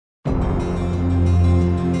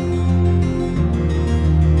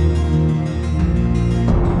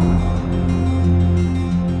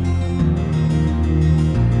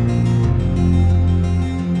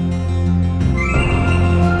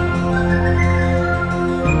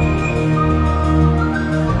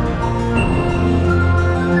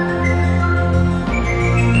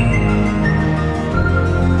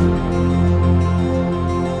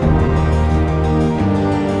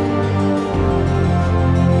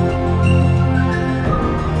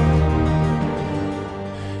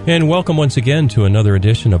And welcome once again to another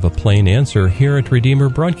edition of A Plain Answer here at Redeemer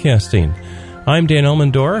Broadcasting. I'm Dan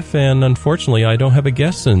Elmendorf, and unfortunately I don't have a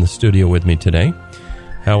guest in the studio with me today.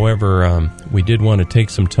 However, we did want to take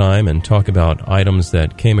some time and talk about items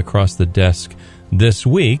that came across the desk this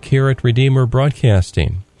week here at Redeemer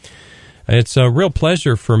Broadcasting. It's a real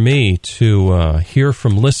pleasure for me to hear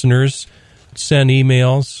from listeners, send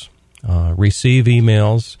emails, receive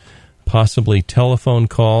emails, possibly telephone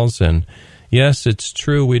calls, and yes, it's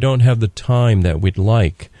true, we don't have the time that we'd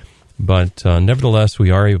like, but nevertheless,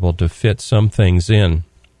 we are able to fit some things in.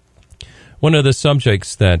 One of the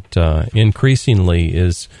subjects that increasingly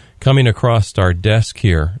is coming across our desk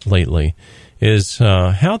here lately is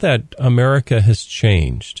how that America has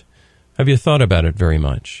changed. Have you thought about it very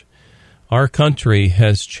much? Our country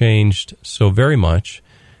has changed so very much,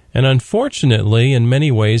 and unfortunately, in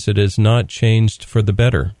many ways, it has not changed for the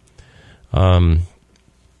better.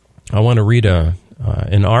 I want to read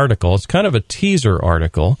an article. It's kind of a teaser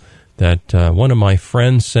article that one of my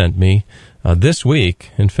friends sent me this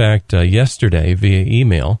week, in fact, yesterday via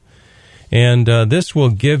email. And this will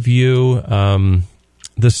give you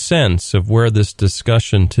the sense of where this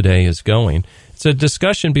discussion today is going. It's a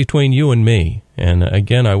discussion between you and me. And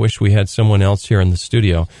again, I wish we had someone else here in the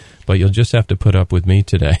studio, but you'll just have to put up with me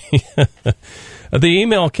today. The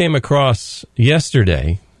email came across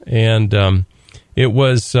yesterday, and it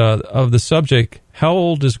was of the subject, how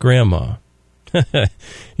old is Grandma?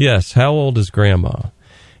 Yes, how old is Grandma?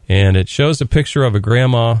 And it shows a picture of a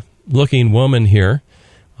grandma-looking woman here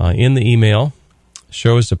in the email.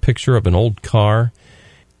 Shows a picture of an old car.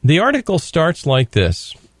 The article starts like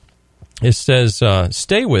this. It says,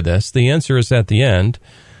 stay with us. The answer is at the end.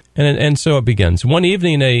 And so it begins. One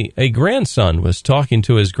evening, a grandson was talking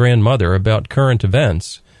to his grandmother about current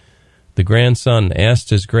events. The grandson asked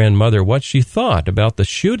his grandmother what she thought about the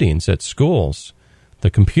shootings at schools, the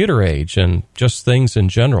computer age, and just things in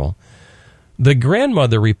general. The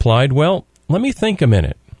grandmother replied, well, let me think a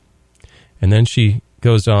minute. And then she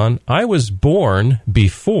goes on, I was born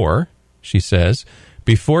before, she says,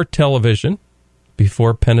 before television,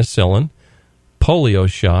 before penicillin, polio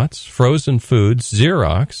shots, frozen foods,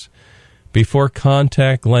 Xerox, before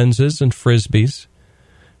contact lenses and Frisbees.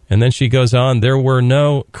 And then she goes on, there were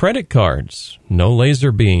no credit cards, no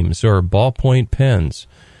laser beams or ballpoint pens.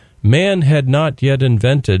 Man had not yet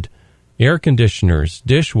invented air conditioners,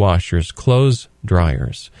 dishwashers, clothes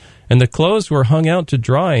dryers. And the clothes were hung out to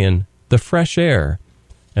dry in the fresh air.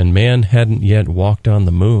 And man hadn't yet walked on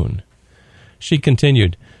the moon. She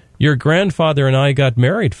continued, your grandfather and I got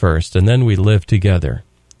married first, and then we lived together.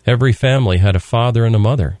 Every family had a father and a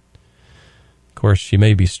mother. Of course, she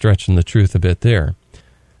may be stretching the truth a bit there.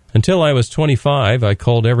 Until I was 25, I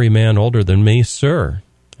called every man older than me, sir.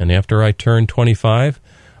 And after I turned 25,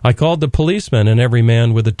 I called the policeman and every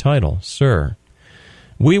man with a title, sir.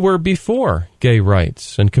 We were before gay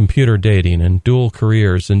rights and computer dating and dual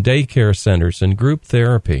careers and daycare centers and group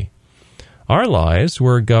therapy. Our lives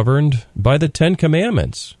were governed by the 10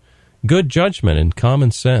 Commandments, good judgment and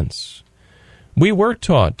common sense. We were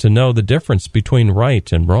taught to know the difference between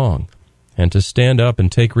right and wrong, and to stand up and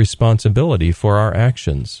take responsibility for our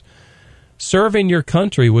actions. Serving your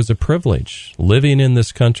country was a privilege. Living in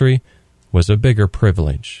this country was a bigger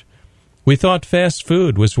privilege. We thought fast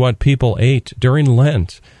food was what people ate during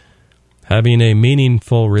Lent. Having a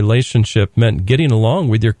meaningful relationship meant getting along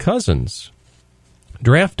with your cousins.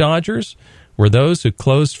 Draft dodgers were those who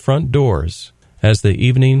closed front doors as the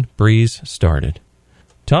evening breeze started.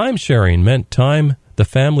 Time sharing meant time the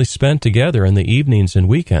family spent together in the evenings and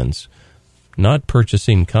weekends, not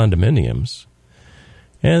purchasing condominiums.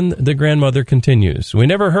 And the grandmother continues, we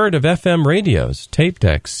never heard of FM radios, tape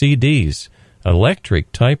decks, CDs,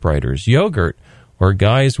 electric typewriters, yogurt, or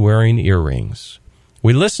guys wearing earrings.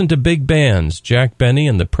 We listened to big bands, Jack Benny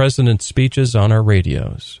and the president's speeches on our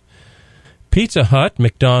radios. Pizza Hut,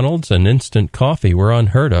 McDonald's, and instant coffee were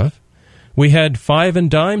unheard of. We had 5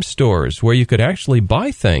 and dime stores where you could actually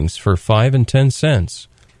buy things for 5 and 10 cents.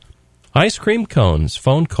 Ice cream cones,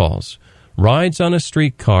 phone calls, rides on a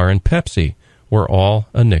streetcar, and Pepsi were all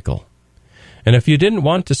a nickel. And if you didn't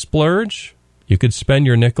want to splurge, you could spend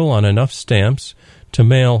your nickel on enough stamps to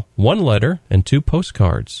mail 1 letter and 2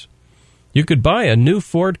 postcards. You could buy a new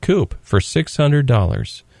Ford Coupe for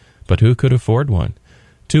 $600, but who could afford one?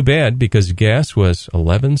 Too bad, because gas was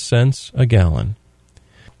 11 cents a gallon.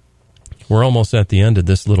 We're almost at the end of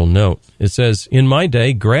this little note. It says, in my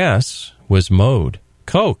day, grass was mowed.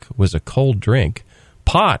 Coke was a cold drink.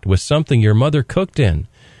 Pot was something your mother cooked in.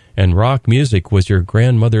 And rock music was your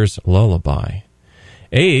grandmother's lullaby.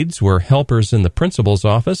 Aides were helpers in the principal's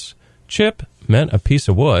office. Chip meant a piece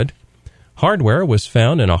of wood. Hardware was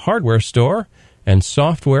found in a hardware store, and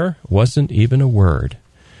software wasn't even a word.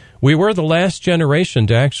 We were the last generation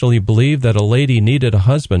to actually believe that a lady needed a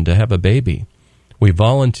husband to have a baby. We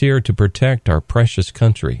volunteered to protect our precious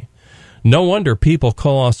country. No wonder people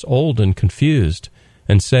call us old and confused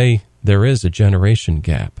and say there is a generation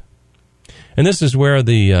gap. And this is where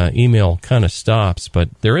the email kind of stops, but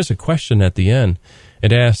there is a question at the end.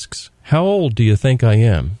 It asks, how old do you think I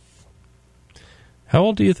am? How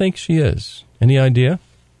old do you think she is? Any idea?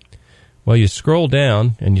 Well, you scroll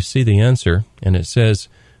down and you see the answer, and it says,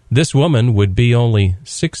 this woman would be only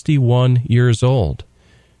 61 years old.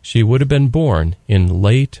 She would have been born in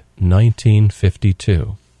late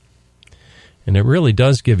 1952. And it really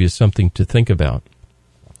does give you something to think about,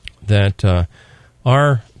 that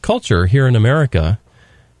our culture here in America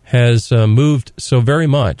has moved so very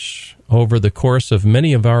much over the course of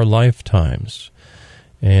many of our lifetimes.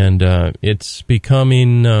 And it's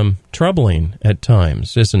becoming troubling at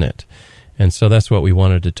times, isn't it? And so that's what we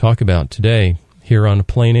wanted to talk about today here on A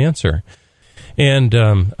Plain Answer. And,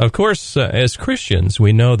 of course, as Christians,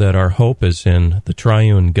 we know that our hope is in the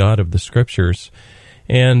triune God of the Scriptures.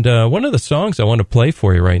 And one of the songs I want to play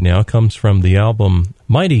for you right now comes from the album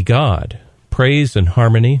Mighty God, Praise and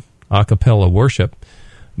Harmony, a cappella worship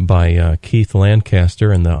by Keith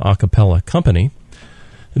Lancaster and the A Cappella Company.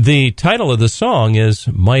 The title of the song is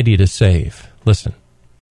Mighty to Save. Listen.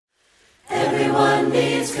 Everyone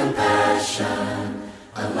needs compassion,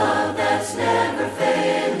 a love that's never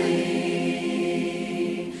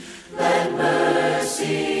failing. Let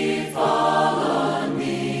mercy fall on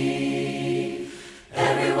me.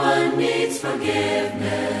 Everyone needs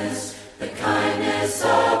forgiveness, the kindness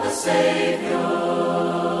of the Savior,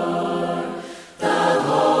 the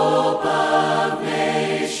hope of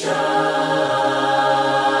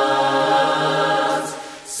nations.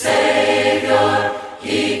 Savior,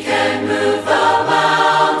 He can move the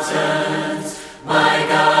mountains. My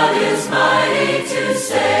God is mighty to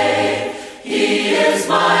save. He is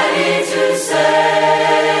mighty to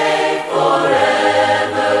save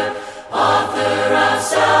forever. Author of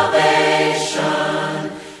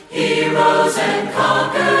salvation, He rose and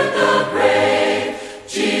conquered the grave.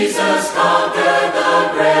 Jesus conquered the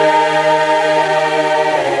grave.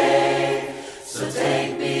 So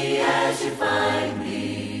take me as you find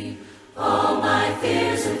me, all my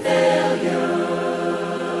fears and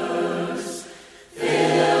failures.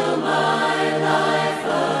 Fill my life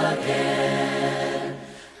again.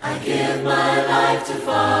 I give my life to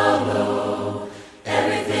follow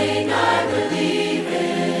everything I believe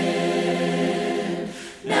in.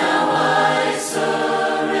 Now I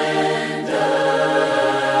surrender.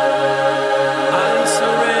 I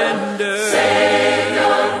surrender.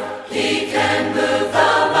 Savior, He can move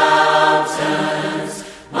the mountains.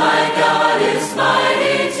 My God is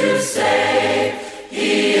mighty to save.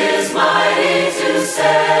 He is mighty to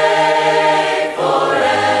save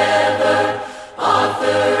forever.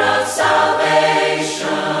 Author of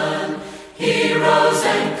salvation, He rose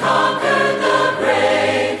and conquered the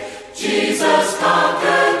grave. Jesus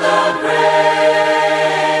conquered the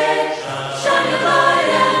grave. Shine your light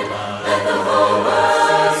and let the whole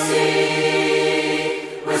world see.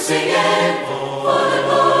 We're singing for the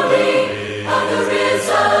glory of the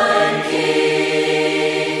risen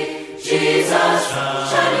King. Jesus,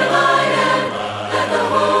 shine your light and let the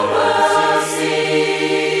whole world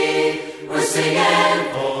see. We're singing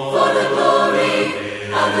for the glory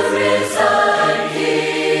of the risen King.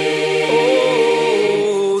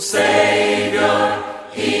 Oh, Savior,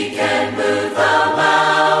 He can move the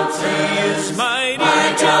mountains. He is mighty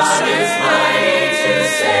My to God is save. mighty to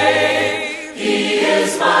save. He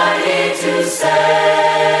is mighty to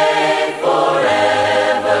save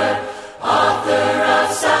forever. Author of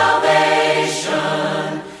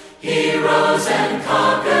salvation, He rose and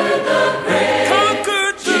conquered the grave.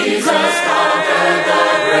 Conquered the Jesus grave. conquered the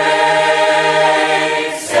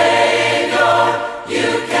grave. Savior, You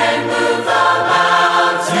can move the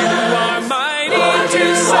mountains. You are mighty Lord, to You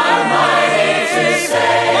are save. mighty to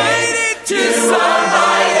save. Mighty to You save. are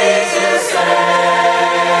mighty to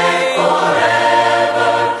save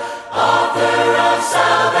forever. Author of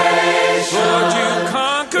salvation, Lord, You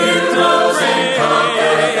conquered the rose and grave.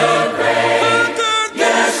 conquered the grave. Conquered the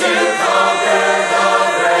Yes, You grave. conquered the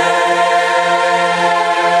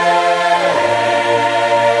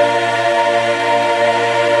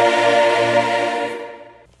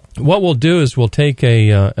What we'll do is we'll take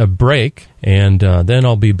a break, and then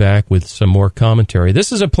I'll be back with some more commentary.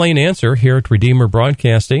 This is A Plain Answer here at Redeemer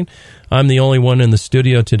Broadcasting. I'm the only one in the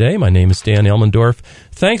studio today. My name is Dan Elmendorf.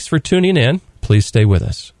 Thanks for tuning in. Please stay with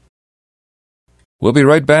us. We'll be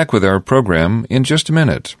right back with our program in just a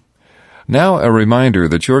minute. Now, a reminder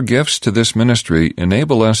that your gifts to this ministry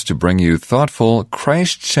enable us to bring you thoughtful,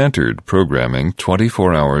 Christ-centered programming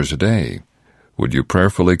 24 hours a day. Would you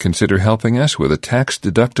prayerfully consider helping us with a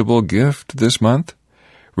tax-deductible gift this month?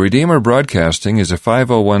 Redeemer Broadcasting is a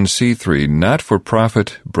 501c3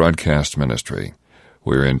 not-for-profit broadcast ministry.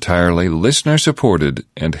 We're entirely listener-supported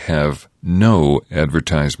and have no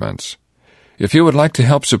advertisements. If you would like to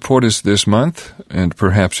help support us this month, and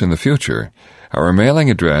perhaps in the future, our mailing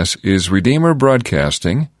address is Redeemer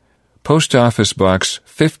Broadcasting, Post Office Box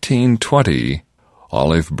 1520,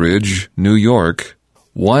 Olive Bridge, New York,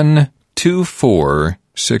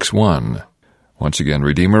 12461. Once again,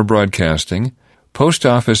 Redeemer Broadcasting, Post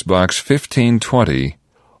Office Box 1520,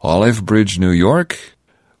 Olive Bridge, New York,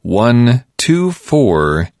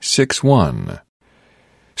 12461.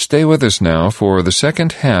 Stay with us now for the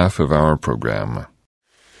second half of our program.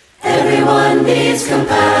 Everyone needs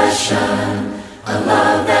compassion, a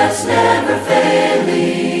love that's never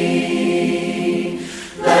failing.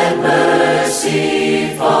 Let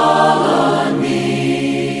mercy fall on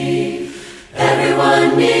me.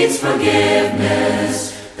 Everyone needs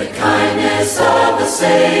forgiveness, the kindness of the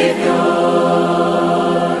Savior,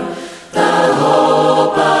 the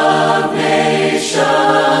hope of nations.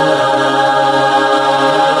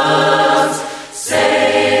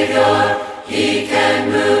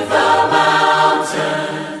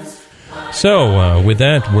 So, with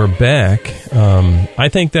that, we're back. I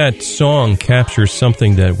think that song captures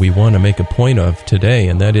something that we want to make a point of today,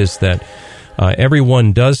 and that is that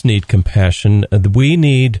everyone does need compassion. We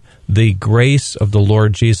need the grace of the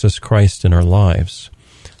Lord Jesus Christ in our lives.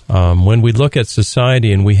 When we look at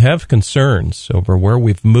society and we have concerns over where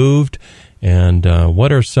we've moved and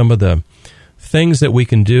what are some of the things that we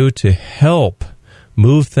can do to help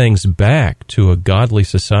move things back to a godly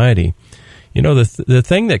society, you know, the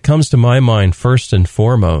thing that comes to my mind first and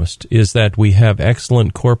foremost is that we have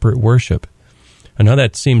excellent corporate worship. I know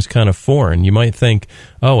that seems kind of foreign. You might think,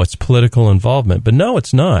 oh, it's political involvement. But no,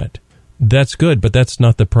 it's not. That's good, but that's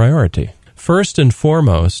not the priority. First and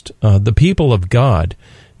foremost, the people of God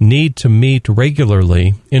need to meet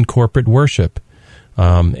regularly in corporate worship.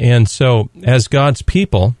 And so as God's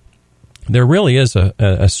people, there really is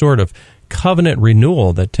a sort of covenant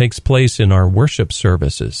renewal that takes place in our worship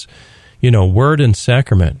services. You know, word and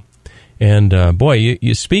sacrament. And boy,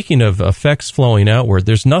 you speaking of effects flowing outward,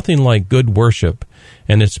 there's nothing like good worship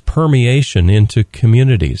and its permeation into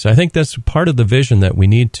communities. I think that's part of the vision that we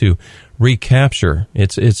need to recapture.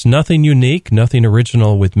 It's nothing unique, nothing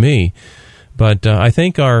original with me, but I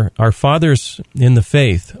think our fathers in the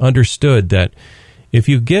faith understood that if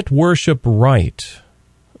you get worship right,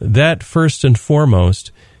 that first and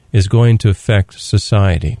foremost is going to affect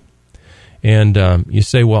society. And you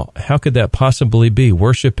say, well, how could that possibly be?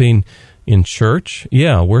 Worshiping in church?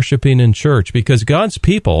 Yeah, worshiping in church, because God's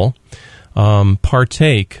people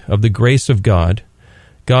partake of the grace of God.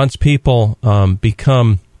 God's people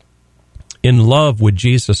become in love with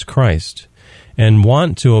Jesus Christ and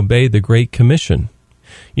want to obey the Great Commission.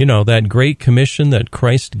 You know, that Great Commission that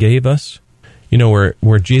Christ gave us, you know,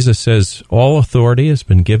 where Jesus says, all authority has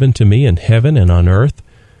been given to me in heaven and on earth.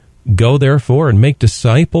 Go, therefore, and make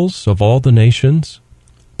disciples of all the nations,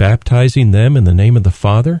 baptizing them in the name of the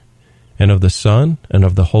Father, and of the Son, and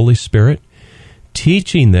of the Holy Spirit,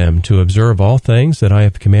 teaching them to observe all things that I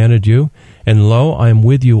have commanded you, and lo, I am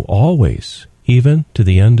with you always, even to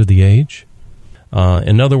the end of the age.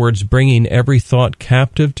 In other words, bringing every thought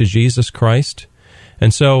captive to Jesus Christ.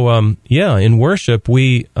 And so, in worship,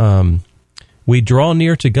 we draw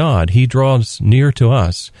near to God. He draws near to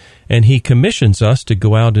us, and He commissions us to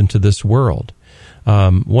go out into this world.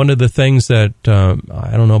 One of the things that,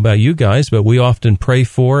 I don't know about you guys, but we often pray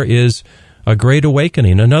for is a great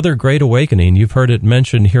awakening, another great awakening. You've heard it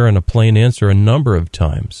mentioned here in A Plain Answer a number of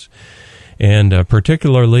times. And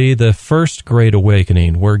particularly the first great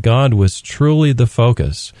awakening, where God was truly the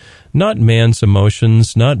focus. Not man's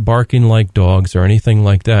emotions, not barking like dogs or anything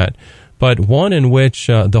like that, but one in which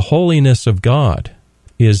the holiness of God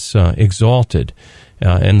is exalted,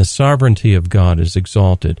 and the sovereignty of God is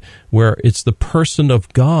exalted, where it's the person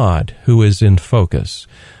of God who is in focus.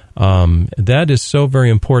 That is so very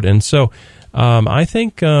important. And so I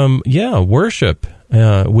think, worship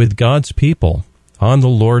with God's people on the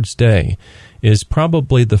Lord's Day is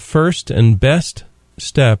probably the first and best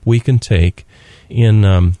step we can take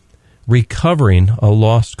in recovering a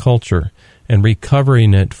lost culture and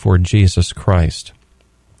recovering it for Jesus Christ.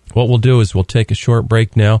 What we'll do is we'll take a short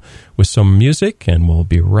break now with some music, and we'll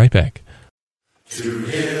be right back. To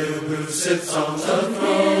Him who sits on the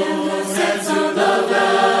throne, and to the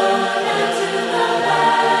Lamb,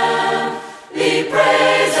 be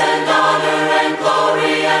praise and honor.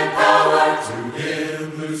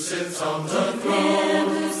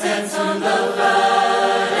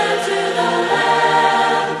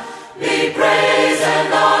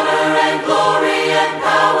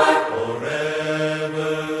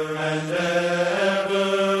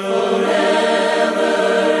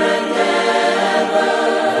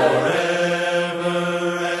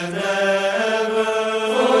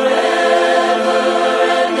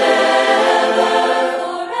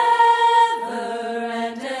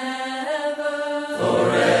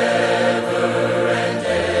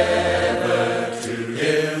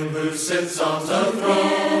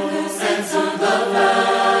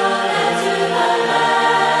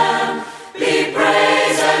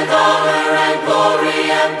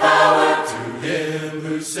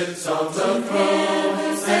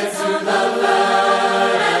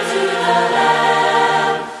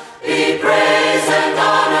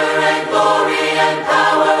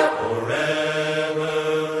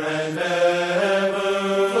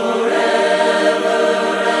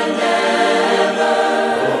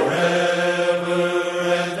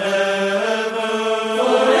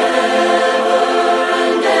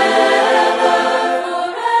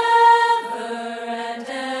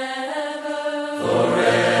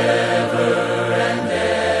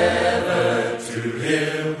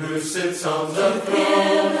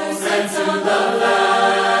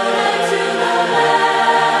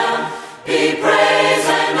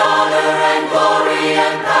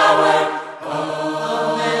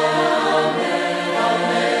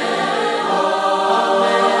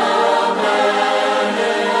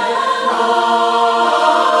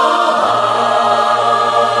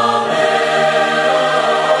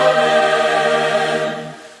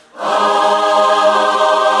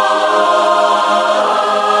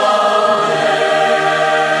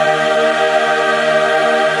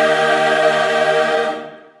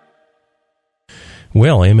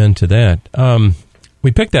 Well, amen to that.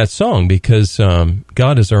 We picked that song because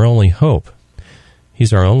God is our only hope.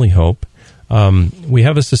 He's our only hope. We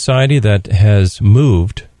have a society that has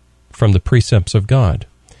moved from the precepts of God.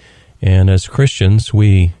 And as Christians,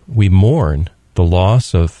 we mourn the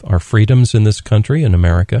loss of our freedoms in this country, in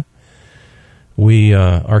America. We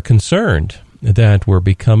are concerned that we're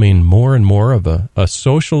becoming more and more of a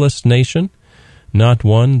socialist nation, not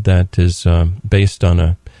one that is based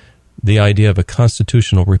on the idea of a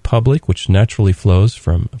constitutional republic, which naturally flows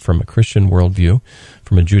from a Christian worldview,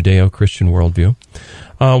 from a Judeo-Christian worldview.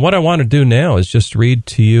 What I want to do now is just read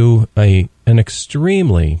to you an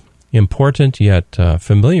extremely important yet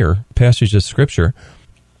familiar passage of Scripture.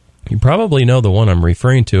 You probably know the one I'm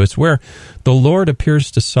referring to. It's where the Lord appears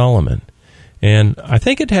to Solomon. And I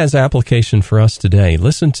think it has application for us today.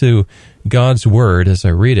 Listen to God's Word as I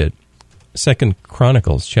read it. 2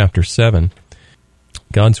 Chronicles chapter 7.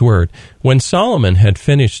 God's Word. When Solomon had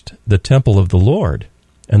finished the temple of the Lord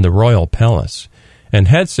and the royal palace, and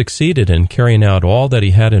had succeeded in carrying out all that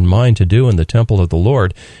he had in mind to do in the temple of the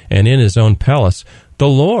Lord and in his own palace, the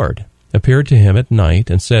Lord appeared to him at night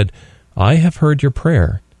and said, I have heard your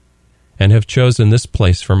prayer, and have chosen this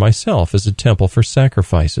place for myself as a temple for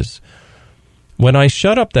sacrifices. When I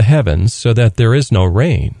shut up the heavens so that there is no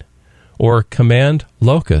rain, or command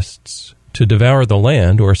locusts to devour the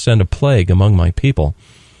land, or send a plague among my people,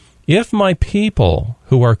 if my people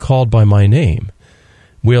who are called by my name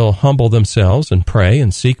will humble themselves and pray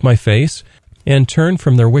and seek my face and turn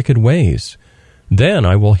from their wicked ways, then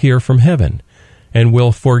I will hear from heaven and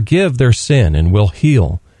will forgive their sin and will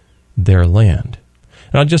heal their land.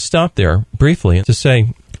 And I'll just stop there briefly to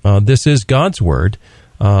say this is God's Word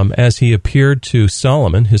as he appeared to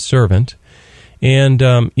Solomon, his servant. And,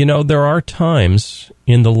 there are times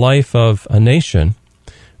in the life of a nation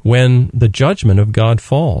when the judgment of God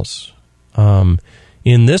falls.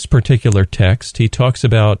 In this particular text, he talks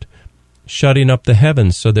about shutting up the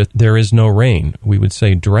heavens so that there is no rain. We would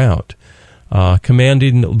say drought.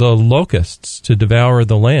 Commanding the locusts to devour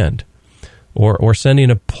the land. Or sending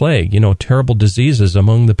a plague, terrible diseases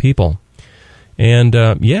among the people. And,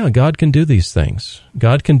 God can do these things.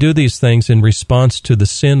 God can do these things in response to the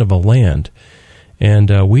sin of a land.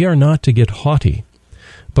 And we are not to get haughty.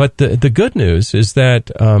 But the good news is that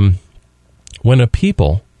when a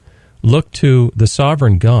people look to the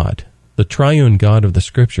sovereign God, the triune God of the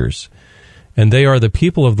Scriptures, and they are the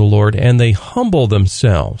people of the Lord, and they humble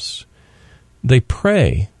themselves, they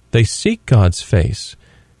pray, they seek God's face,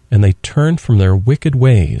 and they turn from their wicked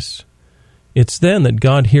ways, it's then that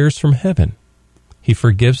God hears from heaven. He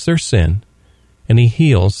forgives their sin, and he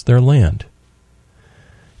heals their land.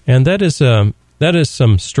 And that is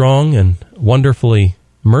some strong and wonderfully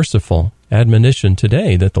merciful admonition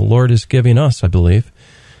today that the Lord is giving us, I believe,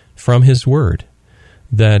 from his Word.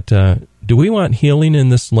 That do we want healing in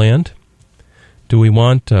this land? Do we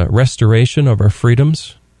want restoration of our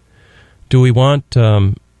freedoms? Do we want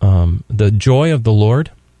the joy of the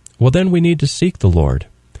Lord? Well, then we need to seek the Lord.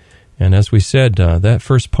 And as we said, that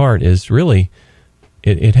first part is really,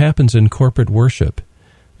 it happens in corporate worship.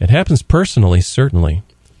 It happens personally, certainly,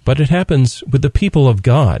 but it happens with the people of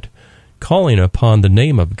God, calling upon the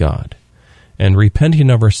name of God, and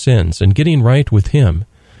repenting of our sins, and getting right with him,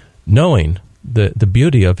 knowing the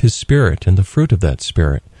beauty of his Spirit and the fruit of that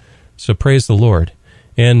Spirit. So praise the Lord.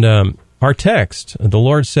 And our text, the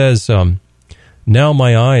Lord says, now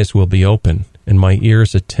my eyes will be open and my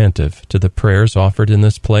ears attentive to the prayers offered in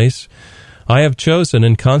this place. I have chosen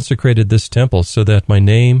and consecrated this temple so that my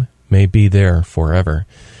name may be there forever.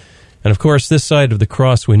 And of course, this side of the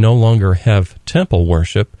cross, we no longer have temple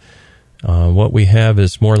worship. What we have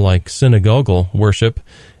is more like synagogal worship.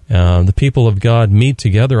 The people of God meet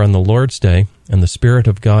together on the Lord's Day, and the Spirit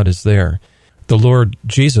of God is there. The Lord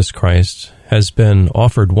Jesus Christ has been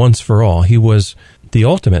offered once for all. He was the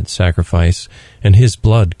ultimate sacrifice, and his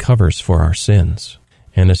blood covers for our sins.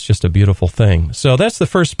 And it's just a beautiful thing. So that's the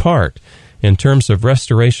first part in terms of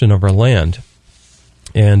restoration of our land.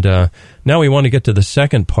 And now we want to get to the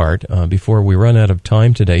second part before we run out of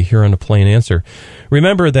time today here on A Plain Answer.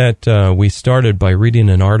 Remember that we started by reading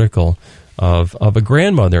an article of a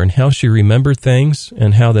grandmother and how she remembered things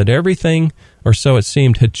and how that everything, or so it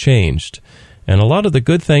seemed, had changed. And a lot of the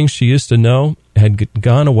good things she used to know had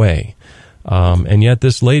gone away. And yet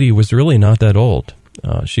this lady was really not that old.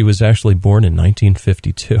 She was actually born in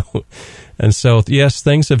 1952. And so, yes,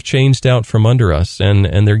 things have changed out from under us,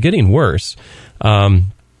 and they're getting worse.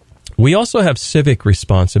 We also have civic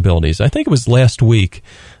responsibilities. I think it was last week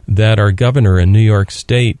that our governor in New York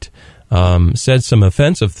State said some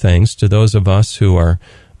offensive things to those of us who are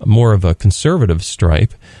more of a conservative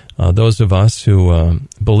stripe. those of us who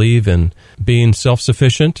believe in being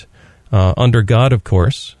self-sufficient under God, of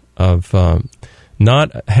course, of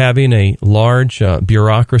not having a large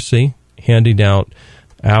bureaucracy handing out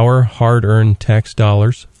our hard-earned tax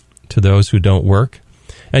dollars to those who don't work.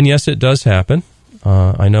 And yes, it does happen.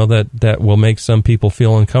 I know that will make some people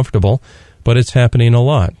feel uncomfortable, but it's happening a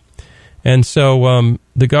lot. And so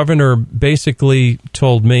the governor basically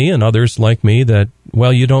told me and others like me that,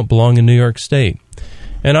 well, you don't belong in New York State.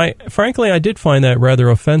 And I did find that rather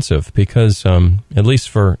offensive because, at least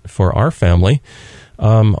for our family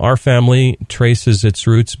traces its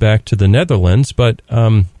roots back to the Netherlands, but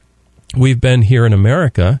we've been here in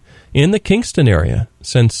America in the Kingston area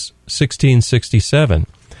since 1667.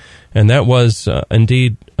 And that was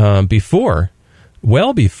indeed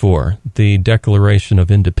well before the Declaration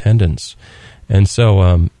of Independence. And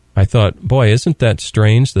so I thought, boy, isn't that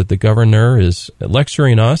strange that the governor is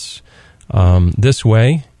lecturing us this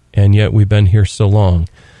way, and yet we've been here so long.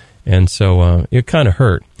 And so it kind of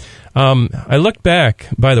hurt. I looked back,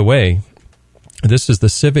 by the way, this is the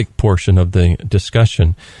civic portion of the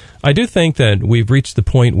discussion. I do think that we've reached the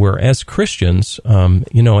point where, as Christians,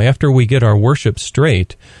 after we get our worship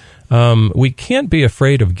straight, we can't be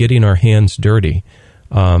afraid of getting our hands dirty.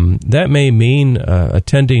 That may mean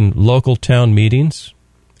attending local town meetings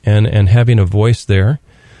and having a voice there.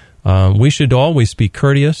 We should always be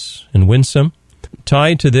courteous and winsome.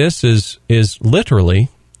 Tied to this is literally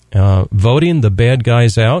voting the bad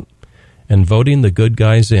guys out and voting the good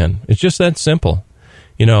guys in. It's just that simple.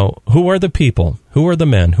 Who are the people, who are the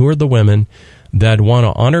men, who are the women that want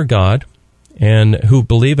to honor God and who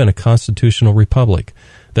believe in a constitutional republic,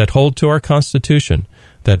 that hold to our Constitution,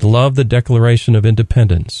 that love the Declaration of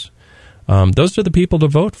Independence. Those are the people to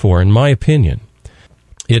vote for, in my opinion.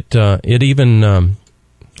 It even,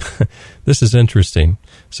 this is interesting.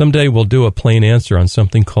 Someday we'll do a plain answer on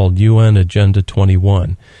something called UN Agenda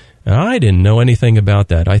 21. And I didn't know anything about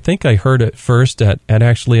that. I think I heard it first at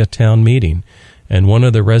actually a town meeting. And one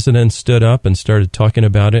of the residents stood up and started talking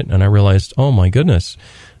about it, and I realized, oh my goodness,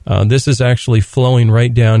 this is actually flowing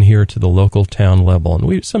right down here to the local town level.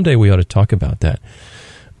 And someday we ought to talk about that.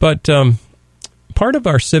 But part of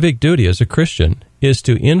our civic duty as a Christian is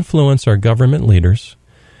to influence our government leaders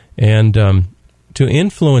and to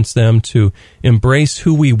influence them to embrace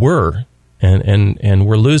who we were, and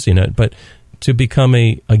we're losing it, but to become,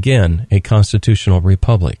 again, a constitutional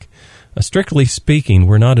republic. Strictly speaking,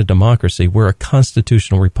 we're not a democracy. We're a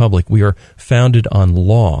constitutional republic. We are founded on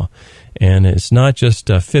law. And it's not just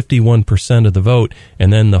 51% of the vote,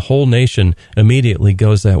 and then the whole nation immediately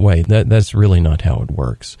goes that way. That's really not how it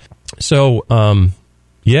works. So,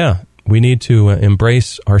 we need to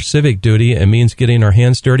embrace our civic duty. It means getting our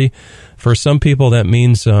hands dirty. For some people, that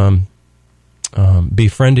means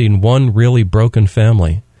befriending one really broken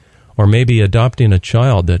family, or maybe adopting a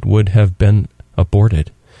child that would have been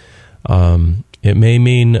aborted. It may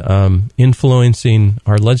mean influencing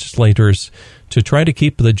our legislators to try to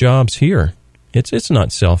keep the jobs here. It's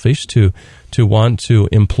not selfish to want to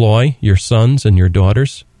employ your sons and your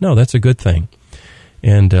daughters. No, that's a good thing.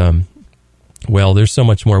 And, there's so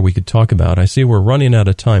much more we could talk about. I see we're running out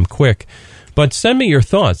of time quick. But send me your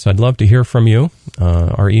thoughts. I'd love to hear from you.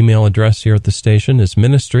 Our email address here at the station is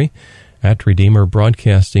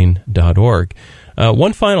ministry@redeemerbroadcasting.org.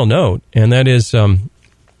 One final note, and that is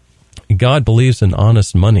God believes in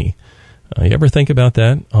honest money. You ever think about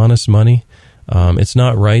that? Honest money? It's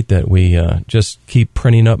not right that we just keep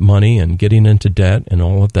printing up money and getting into debt and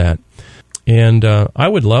all of that. And I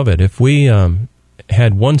would love it if we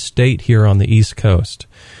had one state here on the East Coast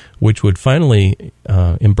which would finally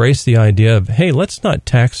embrace the idea of, hey, let's not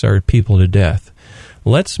tax our people to death.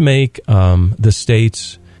 Let's make the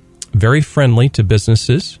states very friendly to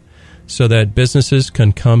businesses so that businesses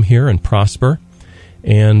can come here and prosper.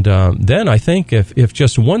 And then I think if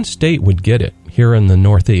just one state would get it here in the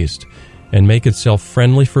Northeast and make itself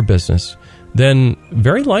friendly for business, then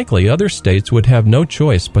very likely other states would have no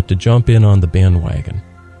choice but to jump in on the bandwagon.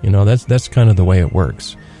 That's kind of the way it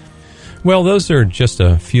works. Well, those are just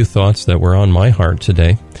a few thoughts that were on my heart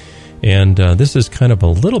today. And this is kind of a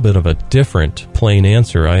little bit of a different plain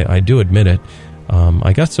answer. I do admit it.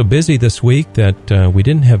 I got so busy this week that we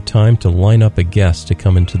didn't have time to line up a guest to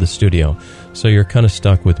come into the studio. So you're kind of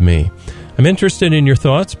stuck with me. I'm interested in your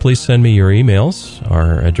thoughts. Please send me your emails.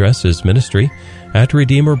 Our address is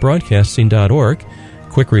ministry@redeemerbroadcasting.org.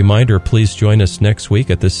 Quick reminder, please join us next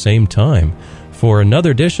week at the same time for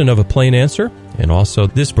another edition of A Plain Answer. And also,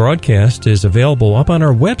 this broadcast is available up on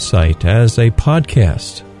our website as a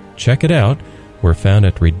podcast. Check it out. We're found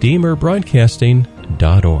at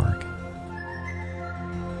redeemerbroadcasting.org.